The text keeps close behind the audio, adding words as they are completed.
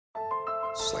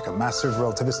It's like a massive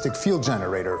relativistic field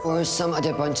generator. Or some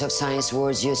other bunch of science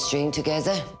words you string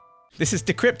together. This is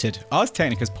Decrypted, Ars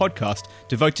Technica's podcast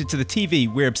devoted to the TV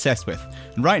we're obsessed with.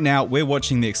 And right now, we're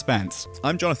watching The Expanse.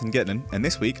 I'm Jonathan Gittman, and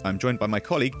this week I'm joined by my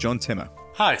colleague, John Timmer.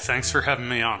 Hi, thanks for having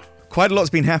me on. Quite a lot's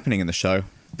been happening in the show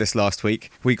this last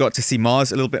week. We got to see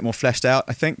Mars a little bit more fleshed out,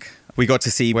 I think. We got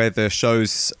to see where the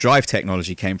show's drive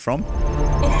technology came from.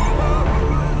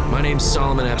 My name's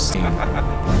Solomon Epstein.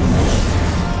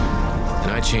 And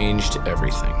I changed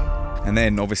everything. And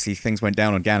then, obviously, things went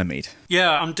down on Ganymede.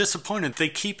 Yeah, I'm disappointed. They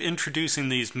keep introducing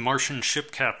these Martian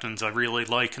ship captains I really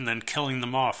like and then killing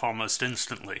them off almost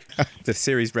instantly. The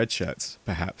series red shirts,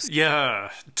 perhaps.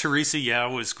 Yeah, Teresa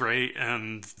Yao was great,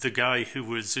 and the guy who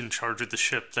was in charge of the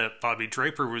ship that Bobby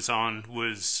Draper was on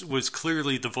was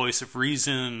clearly the voice of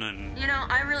reason. And you know,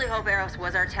 I really hope Eros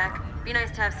was our tech. Be nice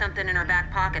to have something in our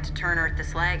back pocket to turn Earth to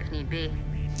slag if need be.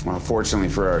 Well, fortunately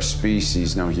for our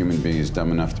species, no human being is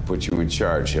dumb enough to put you in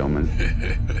charge, Hillman.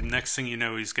 Next thing you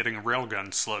know, he's getting a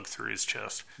railgun slugged through his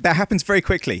chest. That happens very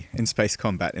quickly in space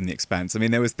combat in The Expanse. I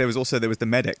mean, there was the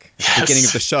medic at the beginning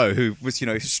of the show who was,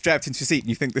 strapped into a seat, and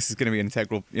you think this is going to be an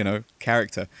integral,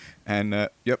 character. And,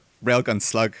 railgun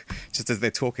slug, just as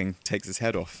they're talking, takes his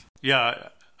head off. Yeah,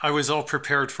 I was all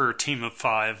prepared for a team of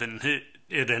 5, and it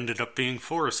ended up being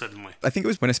 4 suddenly. I think it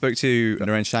was when I spoke to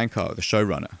Naren Shankar, the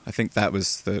showrunner. I think that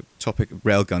was the topic.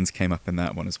 Railguns came up in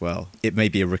that one as well. It may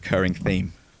be a recurring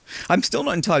theme. I'm still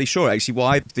not entirely sure, actually,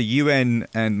 why the UN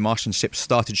and Martian ships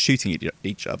started shooting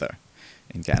each other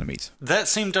in Ganymede. That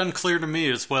seemed unclear to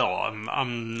me as well.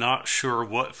 I'm not sure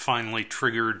what finally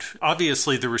triggered.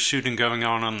 Obviously, there was shooting going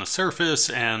on the surface,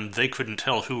 and they couldn't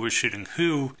tell who was shooting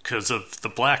who because of the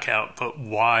blackout, but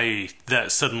why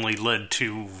that suddenly led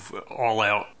to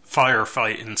all-out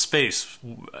firefight in space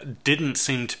didn't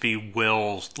seem to be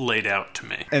well laid out to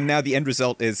me. And now the end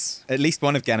result is at least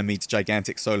one of Ganymede's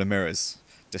gigantic solar mirrors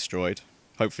destroyed.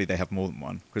 Hopefully they have more than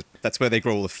one, because that's where they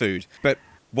grow all the food. But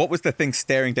what was the thing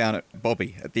staring down at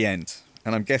Bobby at the end?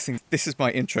 And I'm guessing this is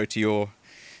my intro to your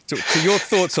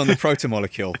thoughts on the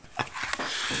protomolecule.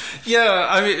 Yeah,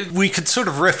 I mean, we could sort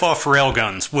of riff off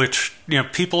railguns, which,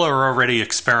 people are already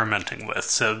experimenting with.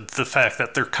 So the fact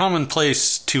that they're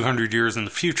commonplace 200 years in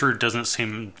the future doesn't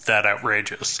seem that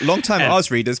outrageous. Long-time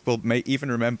Ars readers may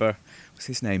even remember, what's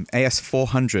his name?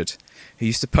 AS400, who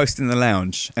used to post in the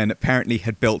lounge and apparently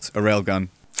had built a railgun.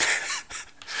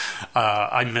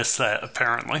 I missed that,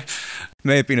 apparently.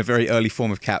 May have been a very early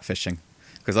form of catfishing,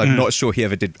 because I'm not sure he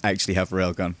ever did actually have a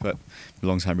railgun, but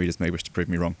long-time readers may wish to prove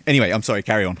me wrong. Anyway, I'm sorry,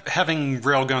 carry on. Having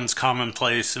railguns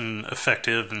commonplace and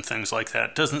effective and things like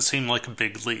that doesn't seem like a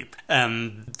big leap.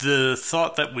 And the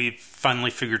thought that we've finally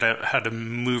figured out how to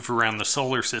move around the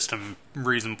solar system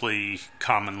reasonably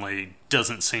commonly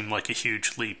doesn't seem like a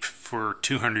huge leap for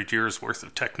 200 years worth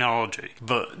of technology.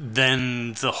 But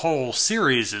then the whole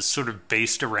series is sort of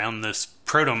based around this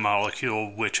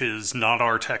protomolecule, which is not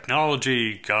our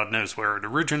technology. God knows where it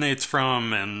originates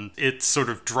from, and it's sort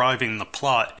of driving the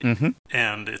plot. Mm-hmm.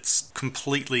 And it's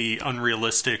completely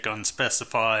unrealistic,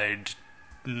 unspecified,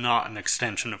 not an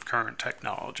extension of current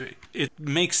technology. It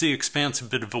makes The Expanse a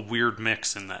bit of a weird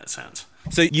mix in that sense.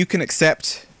 So you can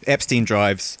accept Epstein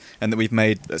drives and that we've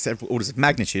made several orders of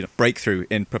magnitude breakthrough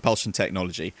in propulsion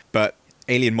technology, but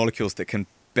alien molecules that can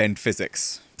bend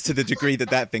physics to the degree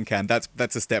that thing can,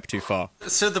 that's a step too far.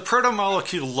 So the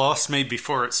protomolecule lost me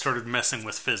before it started messing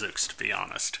with physics, to be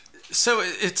honest. So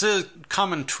it's a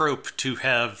common trope to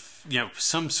have,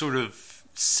 some sort of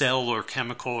cell or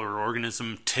chemical or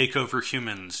organism take over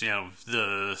humans.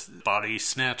 The Body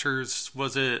Snatchers,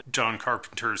 was it? John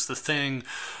Carpenter's The Thing.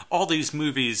 All these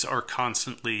movies are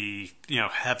constantly,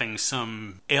 having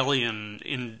some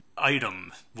alien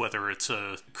item, whether it's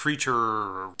a creature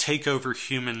or take over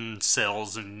human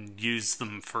cells and use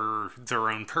them for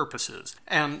their own purposes.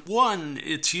 And one,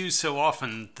 it's used so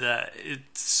often that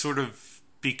it's sort of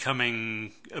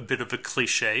becoming a bit of a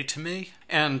cliche to me.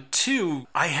 And 2,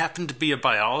 I happen to be a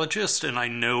biologist and I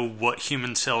know what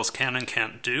human cells can and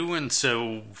can't do, and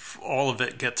so all of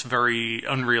it gets very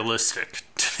unrealistic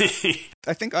to me.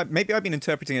 I think maybe I've been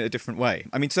interpreting it a different way.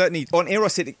 I mean, certainly on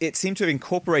Eros, it seemed to have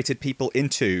incorporated people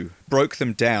broke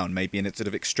them down maybe, and it sort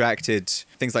of extracted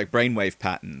things like brainwave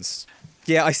patterns.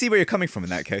 Yeah, I see where you're coming from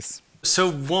in that case.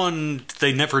 So one,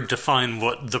 they never define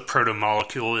what the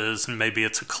protomolecule is, and maybe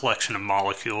it's a collection of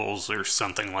molecules or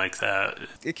something like that.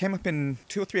 It came up in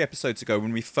 2 or 3 episodes ago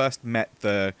when we first met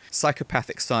the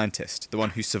psychopathic scientist, the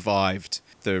one who survived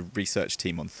the research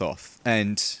team on Thoth.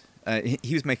 And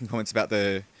he was making comments about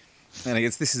and I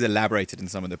guess this is elaborated in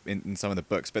some of the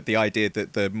books, but the idea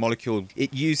that the molecule,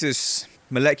 it uses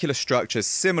molecular structures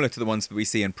similar to the ones that we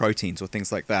see in proteins or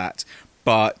things like that,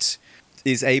 but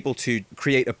is able to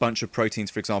create a bunch of proteins,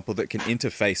 for example, that can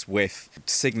interface with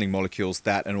signaling molecules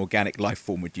that an organic life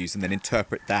form would use, and then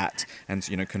interpret that and,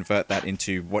 you know, convert that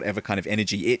into whatever kind of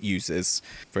energy it uses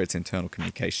for its internal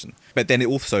communication. But then it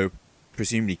also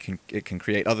presumably can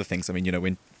create other things. I mean, you know,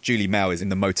 when Julie Mao is in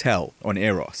the motel on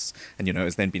Eros, and, you know,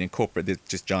 has then been incorporated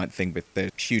this giant thing with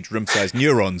the huge room-sized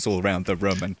neurons all around the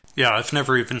room. And yeah, I've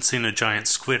never even seen a giant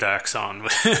squid axon,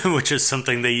 which is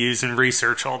something they use in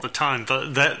research all the time.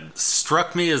 But that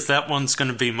struck me as that one's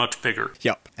going to be much bigger.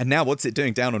 Yep. And now what's it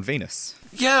doing down on Venus?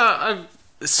 Yeah,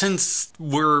 since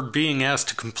we're being asked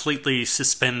to completely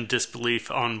suspend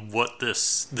disbelief on what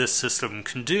this system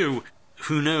can do,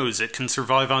 who knows? It can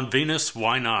survive on Venus.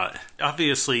 Why not?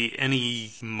 Obviously,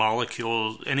 any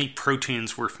molecule, any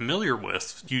proteins we're familiar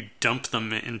with, you dump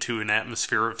them into an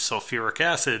atmosphere of sulfuric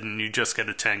acid and you just get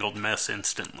a tangled mess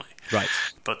instantly. Right.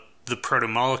 But the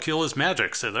protomolecule is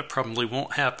magic, so that probably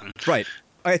won't happen. Right.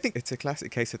 I think it's a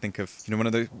classic case, I think, of, you know, one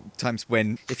of those times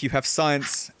when if you have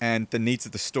science and the needs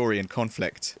of the story in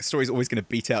conflict, the story's always going to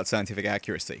beat out scientific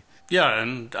accuracy. Yeah,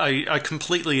 and I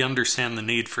completely understand the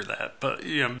need for that. But,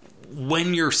 you know,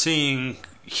 when you're seeing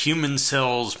human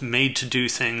cells made to do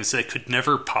things they could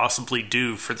never possibly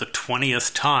do for the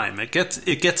 20th time, it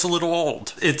gets a little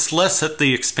old. It's less that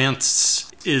the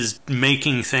Expanse is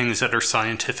making things that are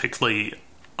scientifically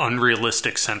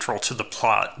unrealistic central to the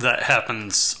plot. That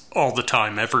happens all the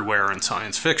time everywhere in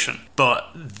science fiction. But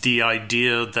the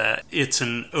idea that it's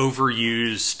an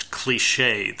overused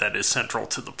cliche that is central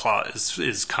to the plot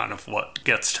is kind of what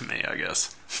gets to me, I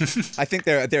guess. I think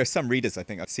there are some readers, I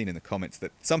think I've seen in the comments,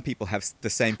 that some people have the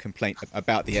same complaint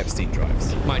about the Epstein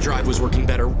drives. My drive was working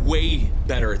better, way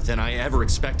better than I ever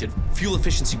expected. Fuel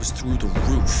efficiency was through the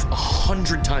roof,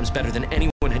 100 times better than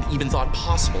anyone had even thought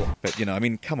possible. But, you know, I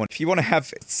mean, come on. If you want to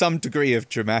have some degree of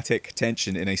dramatic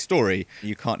tension in a story,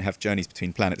 you can't have journeys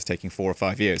between planets taking 4 or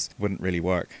 5 years. It wouldn't really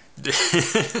work.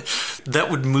 That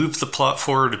would move the plot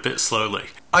forward a bit slowly.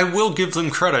 I will give them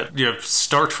credit. You know,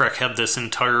 Star Trek had this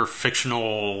entire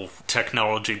fictional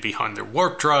technology behind their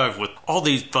warp drive with all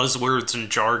these buzzwords and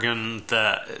jargon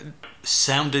that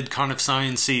sounded kind of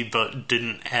sciencey but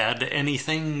didn't add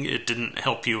anything. It didn't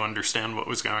help you understand what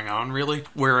was going on, really.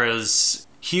 Whereas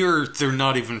here, they're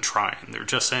not even trying. They're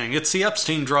just saying, it's the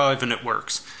Epstein drive and it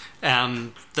works.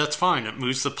 And that's fine. It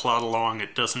moves the plot along.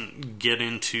 It doesn't get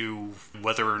into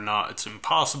whether or not it's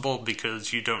impossible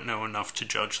because you don't know enough to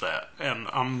judge that. And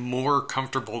I'm more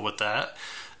comfortable with that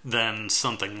than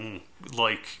something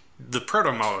like the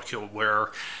protomolecule where,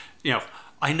 you know,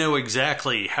 I know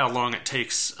exactly how long it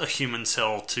takes a human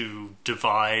cell to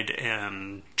divide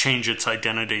and change its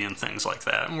identity and things like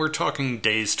that. And we're talking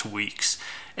days to weeks.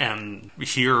 And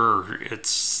here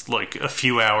it's like a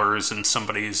few hours and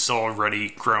somebody's already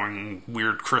growing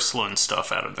weird crystalline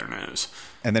stuff out of their nose.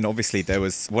 And then obviously there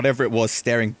was whatever it was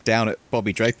staring down at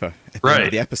Bobby Draper at the end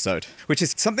of the episode, which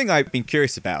is something I've been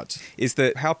curious about, is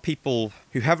that how people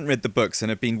who haven't read the books and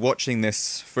have been watching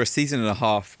this for a season and a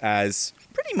half as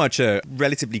pretty much a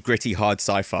relatively gritty, hard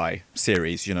sci-fi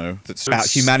series, you know, that's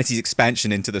about humanity's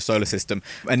expansion into the solar system.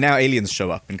 And now aliens show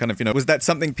up and kind of, you know, was that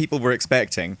something people were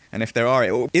expecting? And if there are,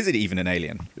 or is it even an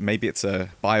alien? Maybe it's a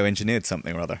bioengineered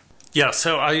something or other. Yeah,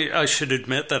 so I should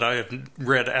admit that I have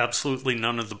read absolutely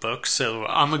none of the books, so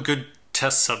I'm a good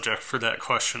test subject for that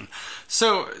question.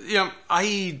 So, you know,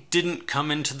 I didn't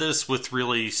come into this with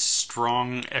really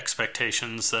strong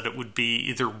expectations that it would be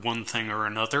either one thing or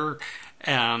another,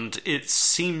 and it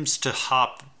seems to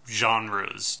hop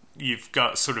genres. You've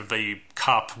got sort of a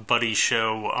cop buddy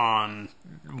show on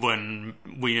when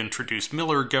we introduced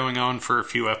Miller going on for a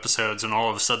few episodes, and all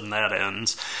of a sudden that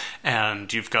ends.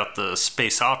 And you've got the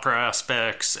space opera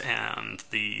aspects and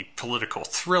the political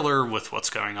thriller with what's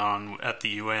going on at the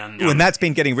UN. And that's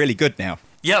been getting really good now.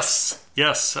 Yes.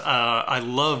 I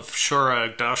love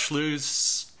Shora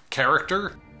Aghdashlu's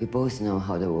character. We both know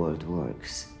how the world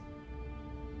works.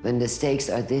 When the stakes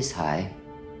are this high,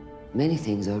 many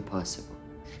things are possible.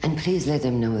 And please let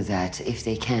them know that, if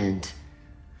they can't,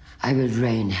 I will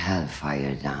rain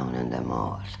hellfire down on them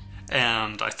all.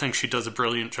 And I think she does a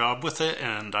brilliant job with it,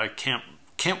 and I can't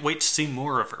wait to see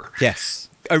more of her. Yes.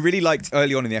 I really liked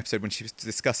early on in the episode when she was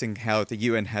discussing how the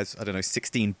UN has,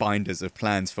 16 binders of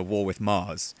plans for war with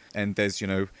Mars. And there's,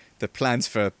 the plans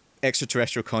for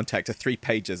extraterrestrial contact are 3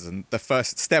 pages, and the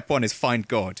first step 1 is find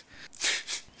God.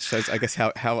 Shows, I guess,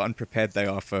 how unprepared they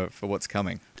are for what's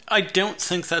coming. I don't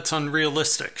think that's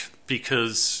unrealistic,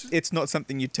 because it's not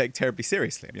something you'd take terribly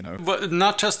seriously, But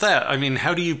not just that. I mean,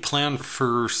 how do you plan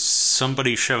for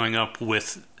somebody showing up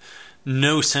with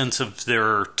no sense of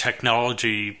their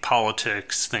technology,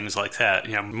 politics, things like that.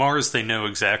 Mars, they know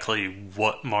exactly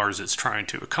what Mars is trying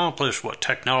to accomplish, what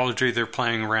technology they're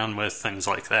playing around with, things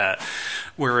like that.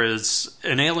 Whereas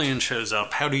an alien shows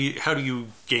up, how do you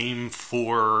game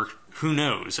for, who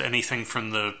knows, anything from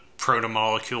the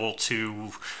proto-molecule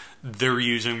to they're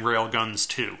using railguns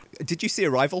too. Did you see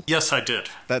Arrival? Yes, I did.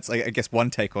 That's, I guess, one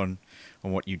take on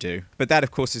what you do. But that,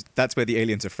 of course, that's where the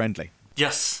aliens are friendly.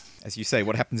 Yes. As you say,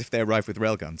 what happens if they arrive with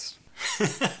railguns?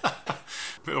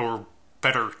 Or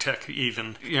better tech,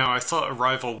 even. I thought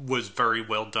Arrival was very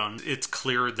well done. It's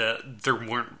clear that there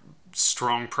weren't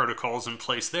strong protocols in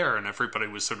place there, and everybody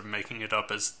was sort of making it up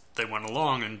as they went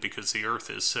along, and because the Earth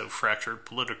is so fractured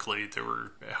politically, there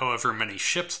were however many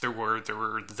ships there were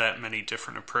that many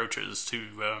different approaches to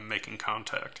making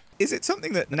contact. Is it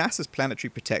something that NASA's planetary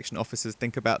protection officers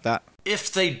think about that?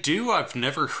 If they do, I've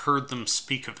never heard them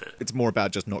speak of it. It's more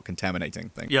about just not contaminating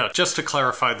things. Yeah, just to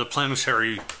clarify, the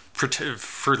planetary...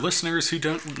 For listeners who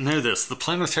don't know this, the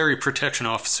planetary protection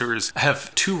officers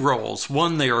have two roles.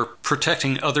 One, they are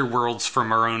protecting other worlds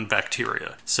from our own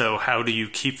bacteria. So how do you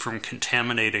keep from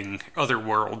contaminating other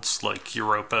worlds like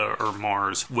Europa or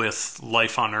Mars with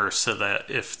life on Earth so that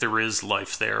if there is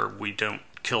life there, we don't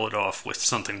kill it off with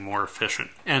something more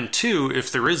efficient? And two,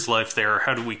 if there is life there,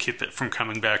 how do we keep it from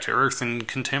coming back to Earth and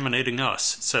contaminating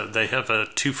us? So they have a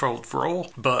twofold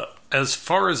role, but as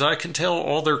far as I can tell,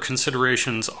 all their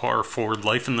considerations are for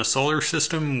life in the solar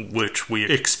system, which we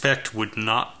expect would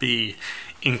not be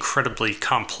incredibly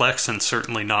complex and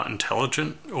certainly not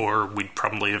intelligent, or we'd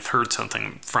probably have heard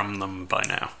something from them by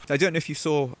now. I don't know if you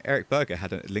saw, Eric Berger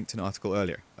had a LinkedIn article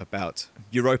earlier about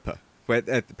Europa, where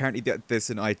apparently there's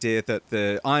an idea that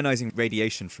the ionizing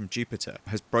radiation from Jupiter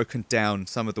has broken down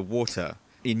some of the water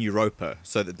in Europa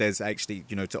so that there's actually,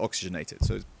 to oxygenate it.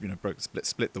 So,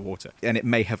 split the water. And it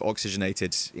may have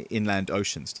oxygenated inland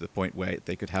oceans to the point where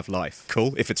they could have life.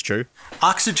 Cool, if it's true.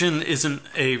 Oxygen isn't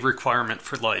a requirement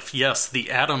for life. Yes, the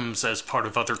atoms as part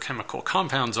of other chemical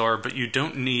compounds are, but you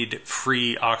don't need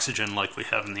free oxygen like we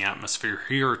have in the atmosphere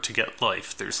here to get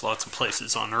life. There's lots of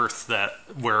places on Earth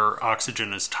where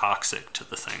oxygen is toxic to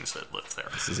the things that live there.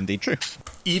 This is indeed true.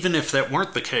 Even if that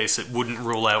weren't the case, it wouldn't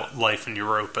rule out life in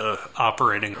Europa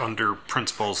operating under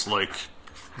principles like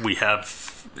we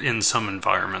have in some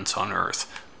environments on Earth.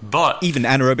 But even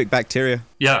anaerobic bacteria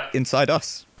inside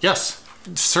us. Yes.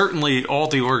 Certainly all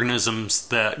the organisms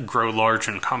that grow large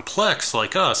and complex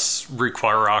like us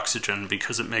require oxygen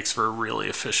because it makes for a really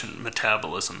efficient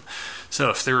metabolism. So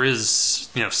if there is,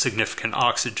 significant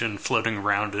oxygen floating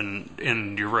around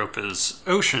in Europa's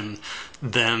ocean,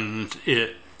 then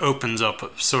it opens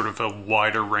up sort of a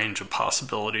wider range of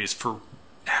possibilities for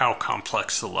how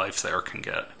complex the life there can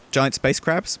get. Giant space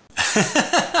crabs?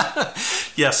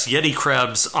 Yes, Yeti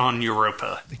crabs on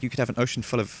Europa. You could have an ocean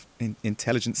full of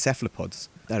intelligent cephalopods.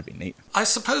 That'd be neat. I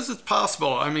suppose it's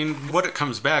possible. I mean, what it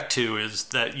comes back to is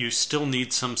that you still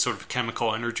need some sort of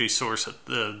chemical energy source at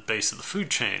the base of the food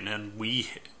chain, and we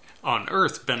on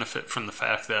Earth benefit from the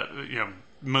fact that,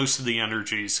 most of the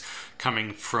energy's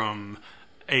coming from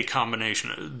a combination.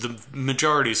 The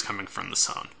majority is coming from the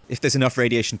sun. If there's enough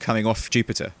radiation coming off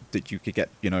Jupiter that you could get,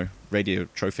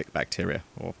 radiotrophic bacteria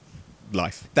or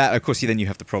life. That, of course, then you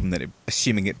have the problem that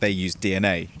assuming they use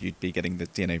DNA, you'd be getting the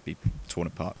DNA be torn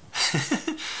apart.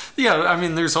 Yeah, I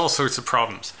mean, there's all sorts of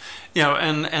problems.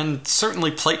 And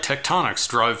certainly plate tectonics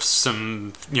drives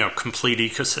some, complete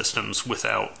ecosystems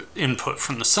without input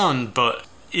from the sun, but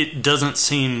it doesn't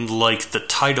seem like the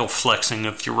tidal flexing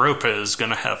of Europa is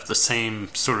going to have the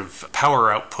same sort of power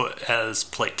output as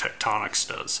plate tectonics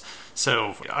does.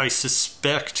 So I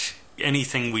suspect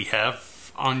anything we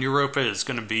have on Europa is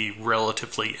going to be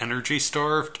relatively energy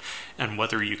starved, and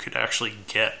whether you could actually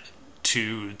get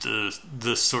to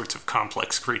the sorts of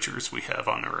complex creatures we have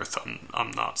on Earth,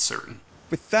 I'm not certain.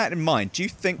 With that in mind, do you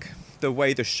think the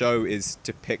way the show is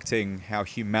depicting how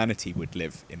humanity would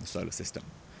live in the solar system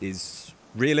is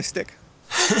realistic?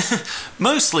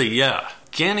 Mostly, yeah.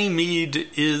 Ganymede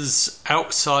is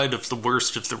outside of the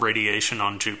worst of the radiation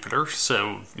on Jupiter,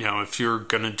 so, if you're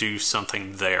going to do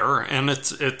something there, and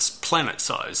it's planet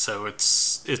size, so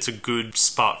it's a good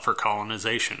spot for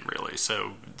colonization, really.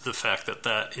 So the fact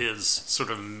that is sort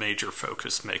of a major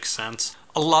focus makes sense.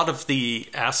 A lot of the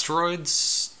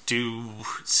asteroids do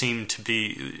seem to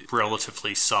be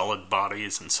relatively solid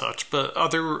bodies and such, but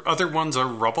other ones are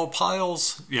rubble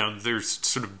piles. They're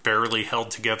sort of barely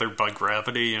held together by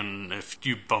gravity, and if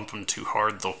you bump them too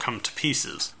hard, they'll come to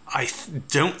pieces. I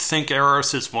don't think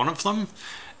Eros is one of them,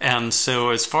 and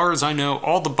so as far as I know,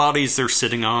 all the bodies they're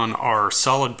sitting on are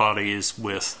solid bodies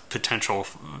with potential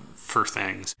for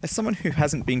things. As someone who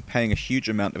hasn't been paying a huge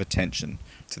amount of attention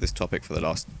to this topic for the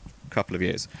last couple of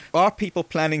years, are people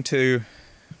planning to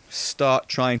start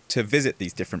trying to visit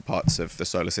these different parts of the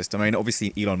solar system? I mean,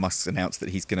 obviously Elon Musk's announced that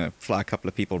he's going to fly a couple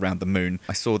of people around the moon.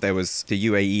 I saw the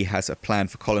UAE has a plan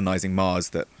for colonizing Mars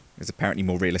that is apparently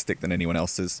more realistic than anyone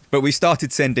else's. But we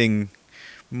started sending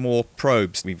more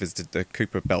probes. We visited the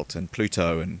Kuiper Belt and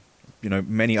Pluto and,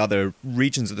 many other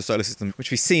regions of the solar system,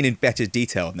 which we've seen in better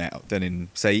detail now than in,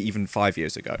 say, even 5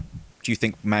 years ago. Do you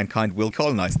think mankind will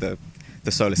colonize the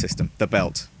solar system, the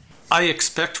belt? I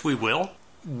expect we will.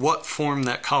 What form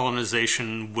that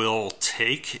colonization will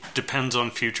take depends on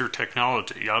future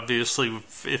technology. Obviously,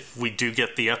 if we do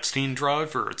get the Epstein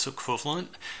drive or its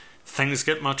equivalent, things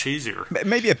get much easier.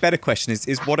 Maybe a better question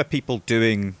is what are people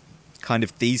doing kind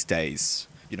of these days?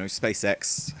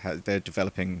 SpaceX, they're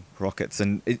developing rockets,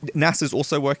 and NASA's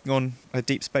also working on a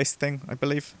deep space thing, I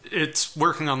believe. It's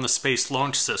working on the Space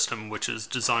Launch System, which is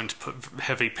designed to put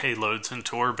heavy payloads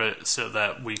into orbit so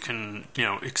that we can,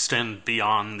 extend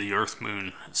beyond the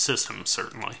Earth-Moon system,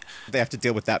 certainly. They have to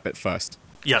deal with that bit first.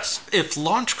 Yes. If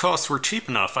launch costs were cheap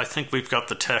enough, I think we've got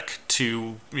the tech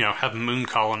to, have a moon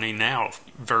colony now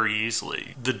very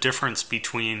easily. The difference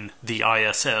between the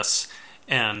ISS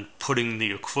and putting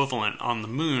the equivalent on the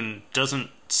moon doesn't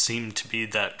seem to be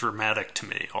that dramatic to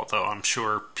me, although I'm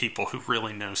sure people who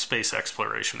really know space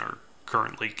exploration are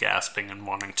currently gasping and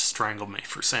wanting to strangle me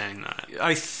for saying that.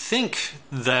 I think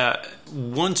that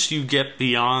once you get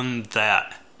beyond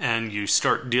that and you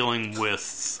start dealing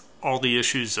with all the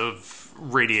issues of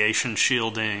radiation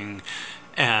shielding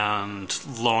and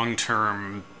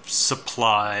long-term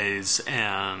supplies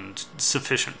and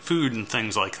sufficient food and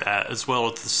things like that, as well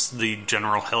as the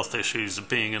general health issues of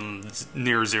being in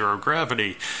near zero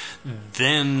gravity,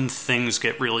 then things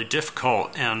get really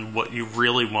difficult, and what you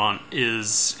really want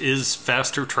is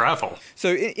faster travel.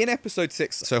 So in episode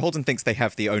 6, so Holden thinks they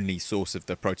have the only source of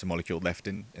the protomolecule left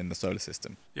in the solar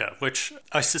system. Yeah, which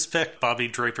I suspect Bobby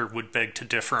Draper would beg to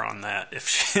differ on that if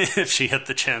she had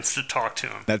the chance to talk to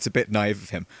him. That's a bit naive of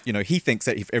him. He thinks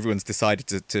that if everyone's decided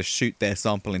to shoot their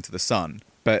sample into the sun,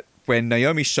 but when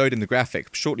Naomi showed in the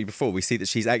graphic shortly before, we see that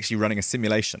she's actually running a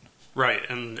simulation. Right,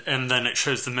 and then it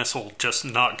shows the missile just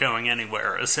not going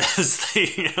anywhere as they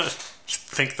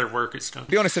think their work is done.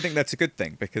 To be honest, I think that's a good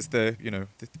thing, because the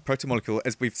protomolecule,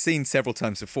 as we've seen several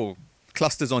times before,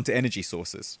 clusters onto energy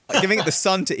sources. Giving it the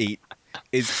sun to eat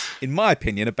is, in my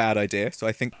opinion, a bad idea, so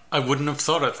I think... I wouldn't have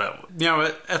thought it that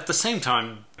way. At the same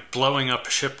time, blowing up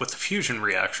a ship with a fusion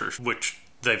reactor, which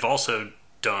they've also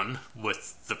done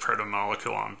with the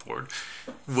protomolecule on board,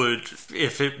 would,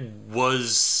 if it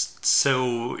was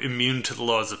so immune to the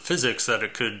laws of physics that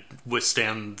it could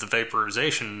withstand the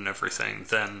vaporization and everything,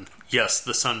 then yes,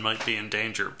 the sun might be in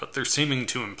danger. But they're seeming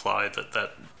to imply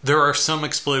that there are some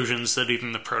explosions that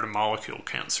even the protomolecule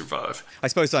can't survive. I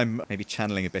suppose I'm maybe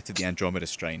channeling a bit of the Andromeda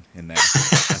strain in there.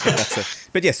 I think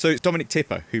but yes, so it's Dominic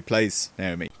Tipper who plays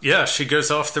Naomi. Yeah, she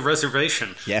goes off the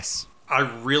reservation. Yes. I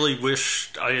really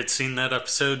wish I had seen that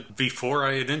episode before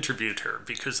I had interviewed her,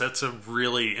 because that's a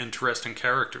really interesting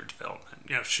character development.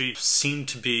 She seemed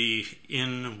to be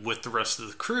in with the rest of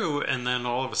the crew, and then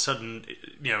all of a sudden,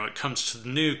 it comes to the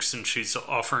nukes, and she's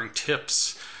offering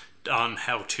tips on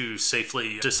how to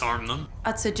safely disarm them.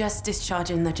 I'd suggest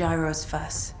discharging the gyros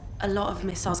first. A lot of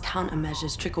missiles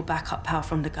countermeasures trickle backup power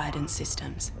from the guidance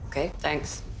systems. Okay,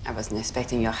 thanks. I wasn't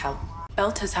expecting your help.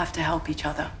 Belters have to help each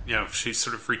other. She's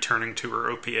sort of returning to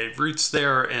her OPA roots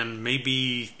there, and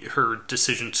maybe her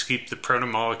decision to keep the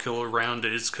protomolecule around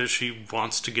is because she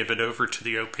wants to give it over to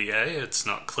the OPA. It's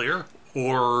not clear.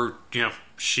 Or,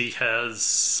 she has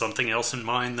something else in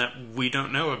mind that we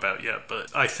don't know about yet.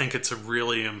 But I think it's a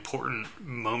really important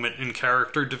moment in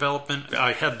character development.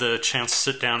 I had the chance to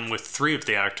sit down with 3 of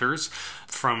the actors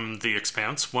from The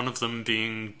Expanse, one of them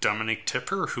being Dominique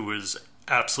Tipper, who is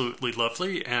absolutely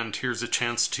lovely, and here's a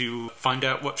chance to find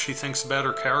out what she thinks about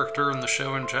her character and the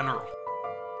show in general.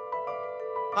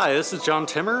 Hi, this is John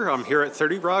Timmer. I'm here at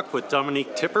 30 Rock with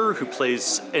Dominique Tipper, who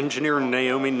plays engineer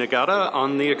Naomi Nagata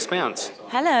on The Expanse.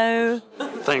 Hello.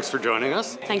 Thanks for joining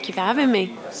us. Thank you for having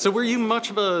me. So were you much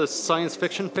of a science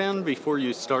fiction fan before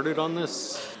you started on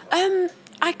this?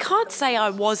 I can't say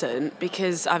I wasn't,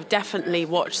 because I've definitely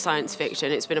watched science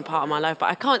fiction. It's been a part of my life, but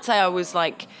I can't say I was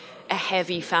like a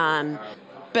heavy fan.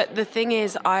 But the thing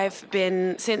is, I've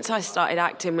been, since I started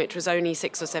acting, which was only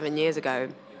 6 or 7 years ago,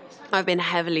 I've been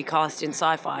heavily cast in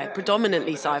sci-fi,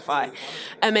 predominantly sci-fi.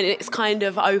 And it's kind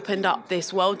of opened up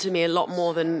this world to me a lot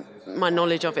more than my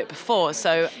knowledge of it before.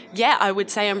 So, yeah, I would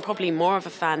say I'm probably more of a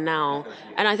fan now.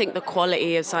 And I think the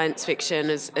quality of science fiction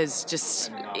is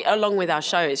just, along with our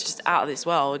show, it's just out of this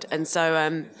world. And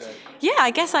so, yeah,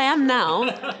 I guess I am now.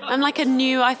 I'm like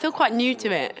I feel quite new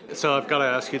to it. So I've got to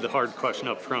ask you the hard question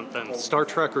up front then. Star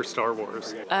Trek or Star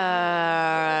Wars?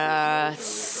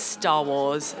 Star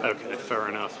Wars. Okay, fair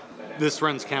enough. This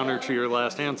runs counter to your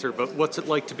last answer, but what's it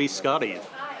like to be Scotty?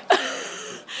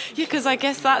 Yeah, because I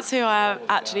guess that's who I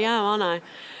actually am, aren't I?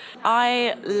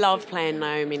 I love playing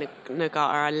Naomi Nagata.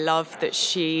 I love that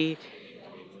she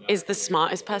is the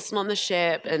smartest person on the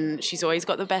ship, and she's always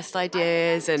got the best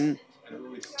ideas, and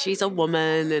she's a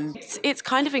woman, and it's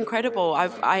kind of incredible.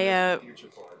 I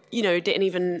didn't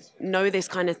even know this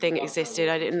kind of thing existed.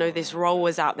 I didn't know this role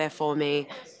was out there for me.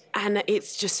 And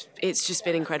it's just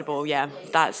been incredible. Yeah,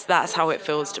 that's how it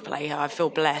feels to play her. I feel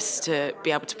blessed to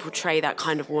be able to portray that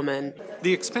kind of woman.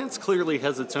 The Expanse clearly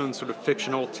has its own sort of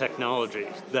fictional technology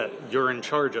that you're in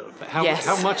charge of. Yes.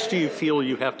 How much do you feel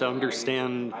you have to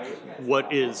understand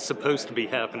what is supposed to be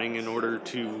happening in order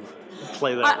to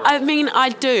play that role? I mean, I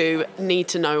do need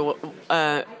to know,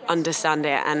 understand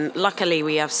it, and luckily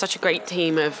we have such a great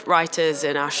team of writers,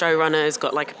 and our showrunner's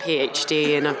got like a PhD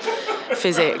in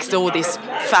physics, all this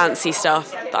fancy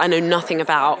stuff that I know nothing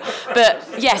about. But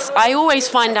yes, I always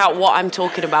find out what I'm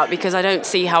talking about because I don't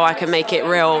see how I can make it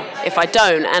real if I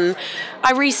don't. And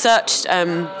I researched,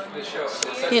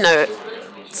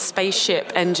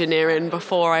 spaceship engineering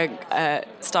before I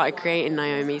started creating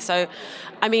Naomi. So,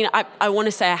 I mean, I want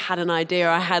to say I had an idea.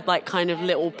 I had like kind of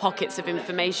little pockets of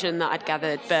information that I'd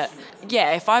gathered. But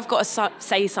yeah, if I've got to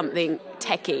say something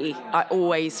techie, I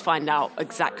always find out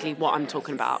exactly what I'm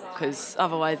talking about because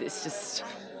otherwise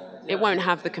it won't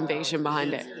have the conviction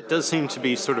behind it. It does seem to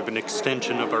be sort of an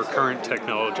extension of our current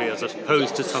technology as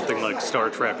opposed to something like Star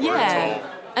Trek where it's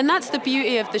all... And that's the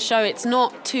beauty of the show. It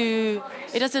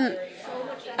doesn't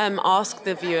ask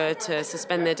the viewer to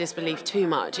suspend their disbelief too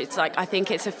much. It's like, I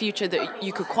think it's a future that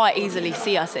you could quite easily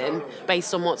see us in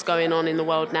based on what's going on in the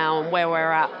world now and where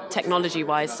we're at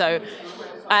technology-wise. So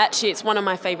it's one of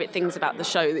my favourite things about the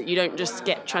show, that you don't just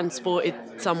get transported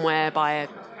somewhere by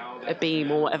a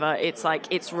beam or whatever. It's like,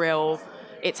 it's real,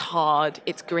 it's hard,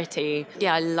 it's gritty.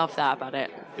 Yeah, I love that about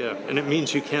it. Yeah, and it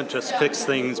means you can't just fix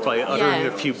things by uttering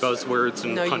a few buzzwords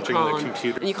and punching the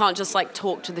computer. And you can't just like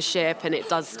talk to the ship and it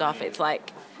does stuff. It's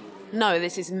like, no,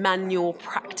 this is manual,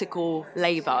 practical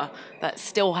labour that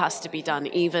still has to be done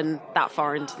even that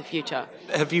far into the future.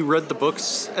 Have you read the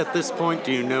books at this point?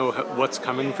 Do you know what's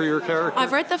coming for your character?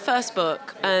 I've read the first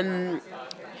book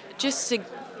just to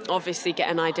obviously get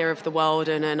an idea of the world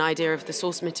and an idea of the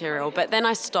source material, but then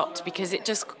I stopped because it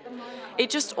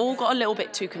just all got a little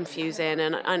bit too confusing,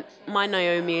 and my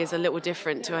Naomi is a little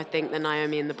different to, I think, the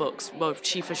Naomi in the books. Well,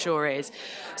 she for sure is.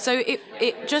 So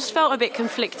it just felt a bit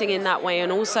conflicting in that way,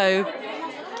 and also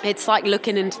it's like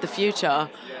looking into the future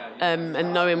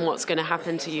and knowing what's going to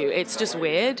happen to you. It's just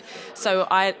weird. So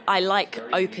I like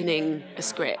opening a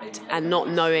script and not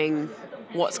knowing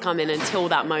what's coming until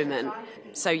that moment.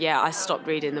 So yeah, I stopped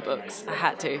reading the books. I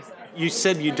had to. You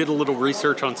said you did a little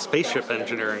research on spaceship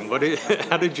engineering.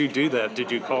 How did you do that?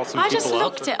 Did you call some people up? I just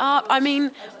looked it up. I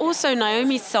mean, also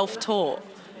Naomi's self-taught.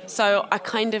 So I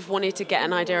kind of wanted to get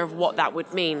an idea of what that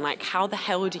would mean. Like, how the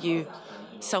hell do you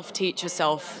self-teach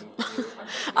yourself?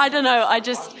 I don't know. I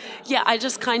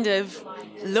just kind of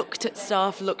looked at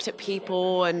stuff, looked at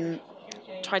people, and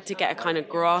tried to get a kind of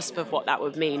grasp of what that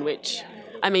would mean, which,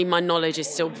 I mean, my knowledge is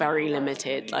still very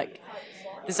limited. Like,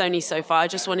 there's only so far. I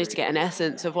just wanted to get an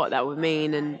essence of what that would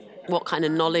mean and what kind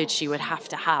of knowledge she would have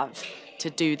to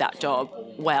do that job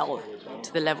well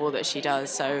to the level that she does.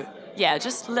 So, yeah,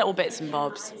 just little bits and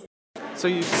bobs. So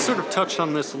you sort of touched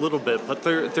on this a little bit, but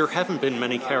there haven't been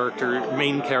many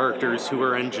main characters who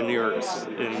are engineers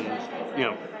in,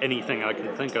 anything I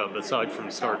can think of aside from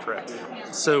Star Trek.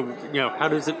 So, how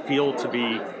does it feel to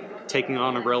be taking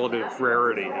on a relative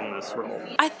rarity in this role?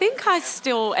 I think I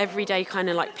still every day kind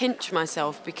of like pinch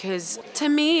myself because to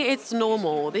me it's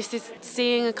normal. This is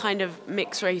seeing a kind of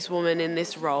mixed race woman in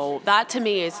this role. That to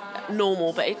me is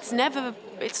normal, but it's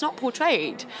not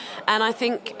portrayed. And I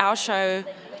think our show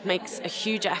makes a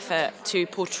huge effort to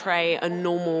portray a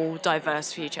normal,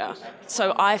 diverse future.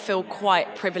 So I feel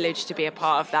quite privileged to be a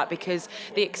part of that because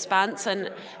the Expanse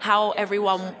and how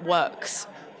everyone works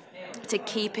to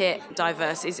keep it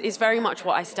diverse is very much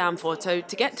what I stand for. So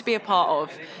to get to be a part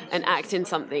of and act in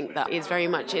something that is very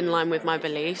much in line with my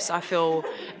beliefs, I feel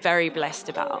very blessed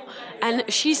about. And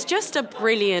she's just a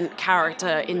brilliant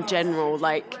character in general.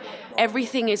 Like,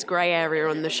 everything is grey area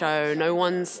on the show. No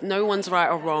one's right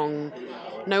or wrong.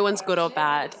 No one's good or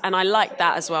bad. And I like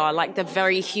that as well. I like the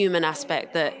very human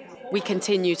aspect that we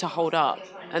continue to hold up.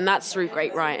 And that's through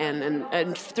great writing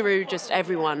and through just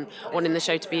everyone wanting the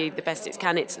show to be the best it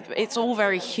can. It's all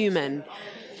very human.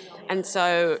 And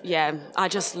so, yeah, I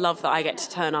just love that I get to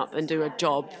turn up and do a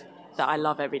job that I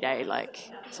love every day.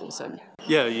 Like, it's awesome.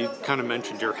 Yeah, you kind of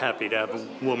mentioned you're happy to have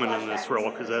a woman in this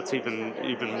role, because that's even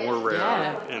more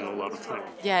rare in a lot of things.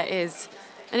 Yeah, it is.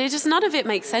 And it just, none of it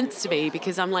makes sense to me,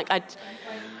 because I'm like,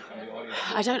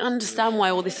 I don't understand why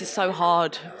all this is so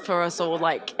hard for us all.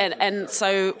 Like, and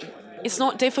so it's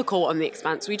not difficult on The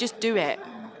Expanse. We just do it.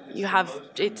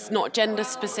 It's not gender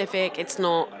specific. It's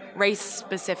not race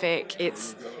specific.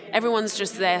 Everyone's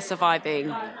just there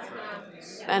surviving.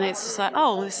 And it's just like,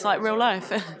 oh, it's like real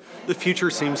life. The future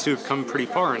seems to have come pretty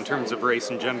far in terms of race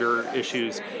and gender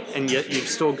issues, and yet you've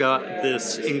still got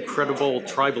this incredible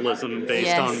tribalism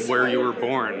based on where you were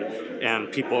born,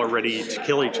 and people are ready to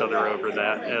kill each other over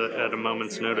that at a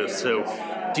moment's notice. So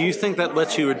do you think that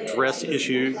lets you address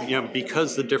issues,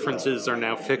 because the differences are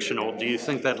now fictional, do you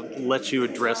think that lets you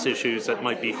address issues that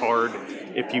might be hard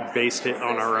if you based it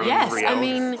on our own reality? Yes, I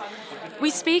mean, we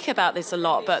speak about this a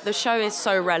lot, but the show is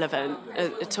so relevant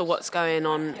to what's going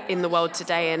on in the world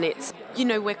today. And it's,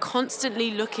 we're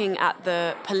constantly looking at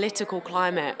the political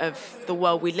climate of the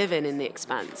world we live in The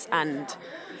Expanse. And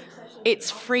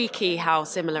it's freaky how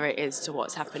similar it is to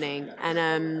what's happening.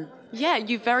 And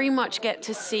you very much get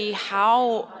to see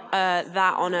how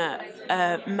that on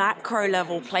a macro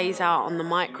level plays out on the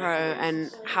micro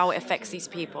and how it affects these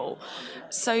people.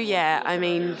 So yeah, I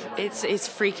mean, it's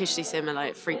freakishly similar.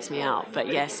 It freaks me out. But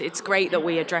yes, it's great that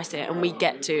we address it and we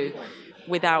get to,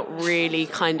 without really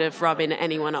kind of rubbing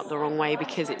anyone up the wrong way,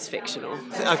 because it's fictional.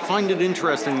 I find it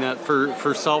interesting that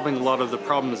for solving a lot of the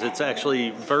problems, it's actually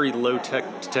very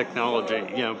low-tech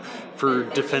technology. For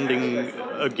defending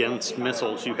against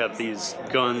missiles, you have these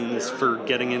guns. For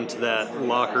getting into that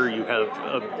locker, you have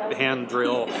a hand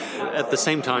drill. At the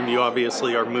same time, you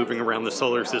obviously are moving around the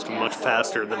solar system much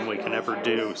faster than we can ever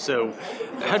do. So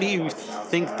how do you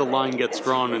think the line gets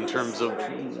drawn in terms of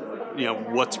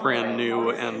what's brand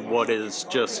new and what is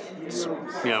just,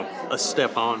 a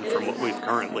step on from what we've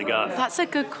currently got? That's a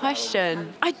good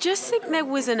question. I just think there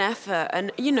was an effort,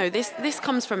 and, this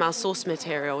comes from our source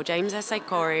material. James S.A.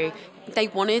 Corey, they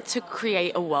wanted to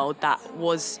create a world that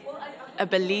was a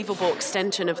believable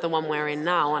extension of the one we're in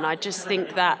now, and I just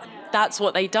think that that's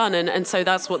what they done, and so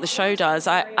that's what the show does.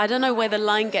 I don't know where the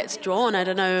line gets drawn. I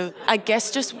don't know. I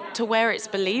guess just to where it's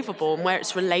believable and where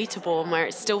it's relatable and where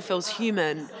it still feels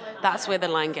human. That's where the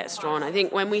line gets drawn. I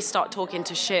think when we start talking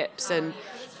to ships and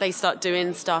they start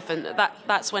doing stuff, and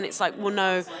that's when it's like, well,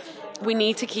 no, we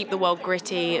need to keep the world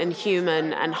gritty and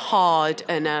human and hard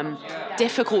and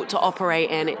difficult to operate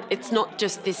in. It's not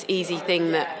just this easy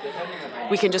thing that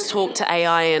we can just talk to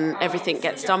AI and everything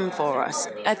gets done for us.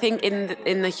 I think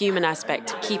in the human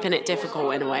aspect, keeping it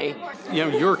difficult in a way.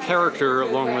 Your character,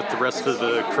 along with the rest of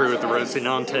the crew at the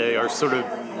Rocinante, are sort of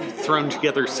thrown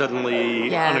together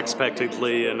suddenly,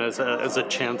 unexpectedly, and as a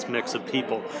chance mix of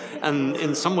people. And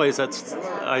in some ways, that's,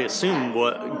 I assume,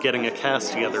 what getting a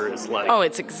cast together is like. Oh,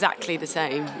 it's exactly the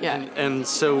same, yeah. And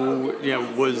so,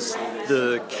 was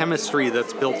the chemistry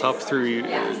that's built up through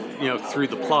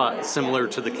the plot similar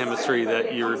to the chemistry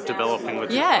that you're developing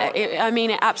with your plot?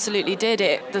 It absolutely did.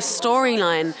 The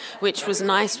storyline, which was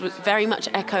nice, very much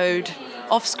echoed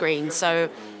off-screen. So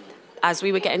as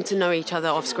we were getting to know each other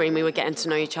off-screen, we were getting to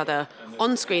know each other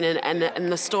on-screen, and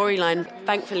the storyline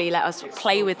thankfully let us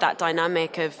play with that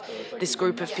dynamic of this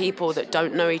group of people that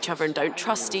don't know each other and don't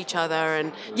trust each other.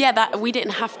 And that we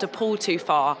didn't have to pull too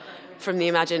far from the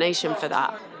imagination for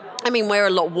that. I mean, we're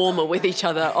a lot warmer with each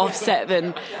other offset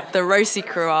than the Roci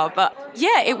crew are. But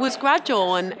it was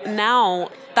gradual, and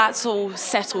now that's all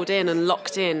settled in and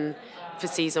locked in for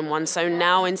season 1. So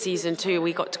now in season 2,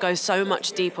 we got to go so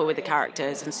much deeper with the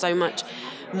characters and so much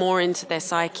more into their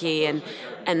psyche and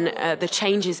the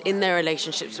changes in their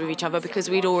relationships with each other, because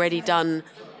we'd already done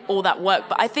all that work.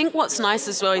 But I think what's nice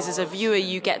as well is, as a viewer,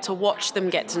 you get to watch them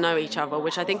get to know each other,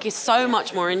 which I think is so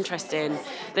much more interesting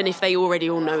than if they already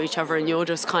all know each other and you're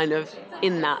just kind of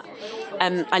in that.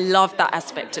 And I love that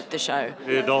aspect of the show.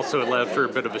 It also allowed for a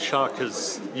bit of a shock,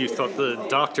 because you thought the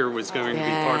doctor was going to be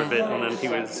part of it, and then he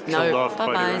was killed off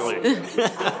quite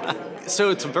early.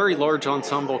 So it's a very large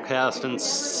ensemble cast, and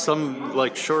some,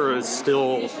 like Shura, is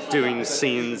still doing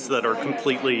scenes that are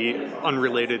completely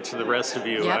unrelated to the rest of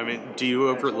you. Yep. I mean, do you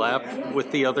overlap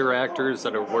with the other actors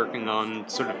that are working on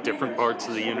sort of different parts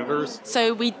of the universe?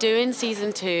 So we do in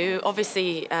season 2.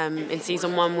 Obviously, in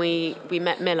season 1, we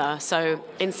met Miller. So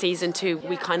in season 2,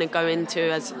 we kind of go into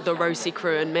as the Roci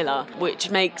crew and Miller, which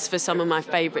makes for some of my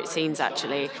favourite scenes,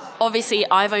 actually. Obviously,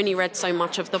 I've only read so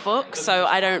much of the book, so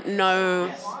I don't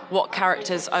know what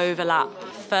characters overlap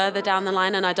further down the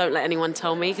line, and I don't let anyone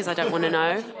tell me because I don't want to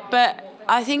know. But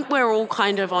I think we're all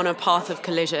kind of on a path of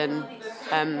collision.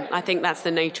 I think that's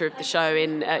the nature of the show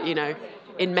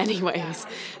in many ways.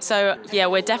 So, yeah,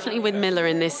 we're definitely with Miller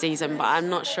in this season, but I'm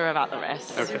not sure about the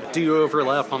rest. Okay. Do you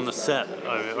overlap on the set?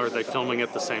 Are they filming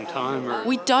at the same time? Or?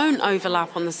 We don't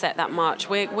overlap on the set that much.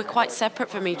 We're quite separate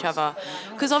from each other.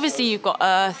 Because obviously you've got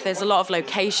Earth, there's a lot of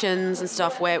locations and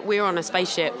stuff where we're on a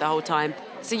spaceship the whole time.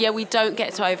 So, yeah, we don't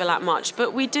get to overlap much.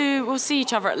 But we'll see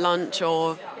each other at lunch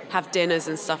or have dinners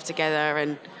and stuff together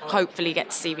and hopefully get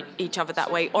to see each other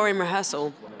that way, or in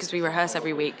rehearsal, because we rehearse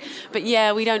every week. But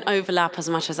yeah, we don't overlap as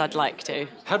much as I'd like to.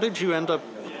 How did you end up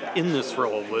in this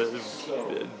role?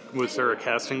 Was there a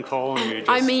casting call and you just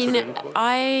took it?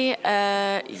 I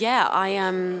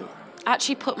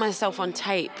actually put myself on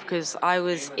tape because I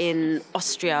was in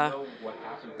Austria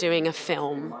doing a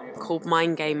film called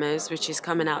Mind Gamers, which is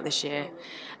coming out this year.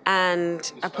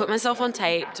 And I put myself on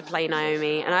tape to play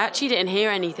Naomi, and I actually didn't hear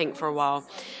anything for a while.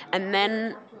 And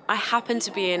then I happened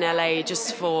to be in LA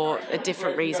just for a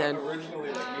different reason.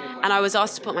 And I was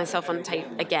asked to put myself on tape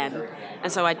again.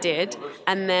 And so I did.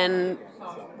 And then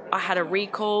I had a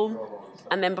recall.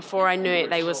 And then before I knew it,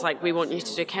 they was like, we want you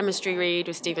to do a chemistry read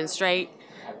with Stephen Strait.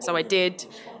 So I did.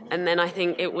 And then I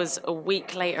think it was a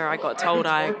week later I got told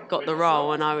I got the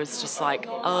role, and I was just like,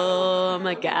 oh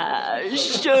my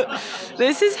gosh,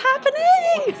 this is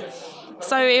happening.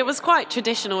 So it was quite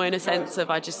traditional in a sense of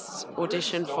I just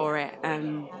auditioned for it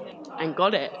and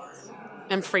got it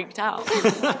and freaked out.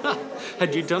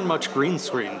 Had you done much green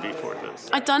screen before this?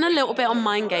 I'd done a little bit on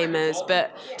Mind Gamers,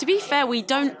 but to be fair, we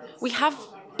have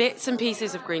bits and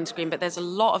pieces of green screen, but there's a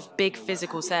lot of big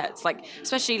physical sets, like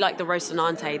especially like the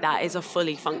Rocinante, that is a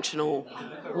fully functional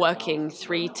working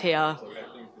 3-tier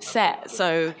set.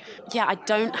 So yeah, I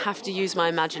don't have to use my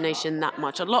imagination that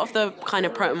much. A lot of the kind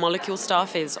of proto-molecule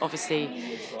stuff is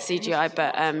obviously CGI,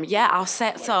 but our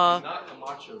sets are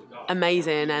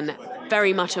amazing and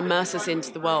very much immerse us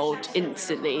into the world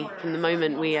instantly from the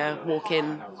moment we walk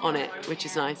in on it, which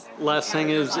is nice. Last thing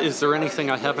is there anything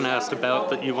I haven't asked about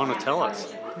that you want to tell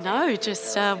us? No,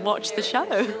 just watch the show.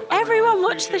 Everyone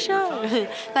watch the show.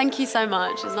 Thank you so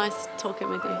much. It's nice talking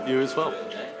with you. You as well.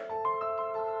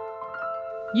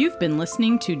 You've been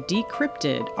listening to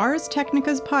Decrypted, Ars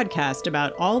Technica's podcast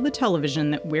about all the television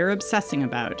that we're obsessing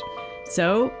about.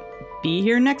 So be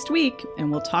here next week and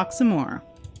we'll talk some more.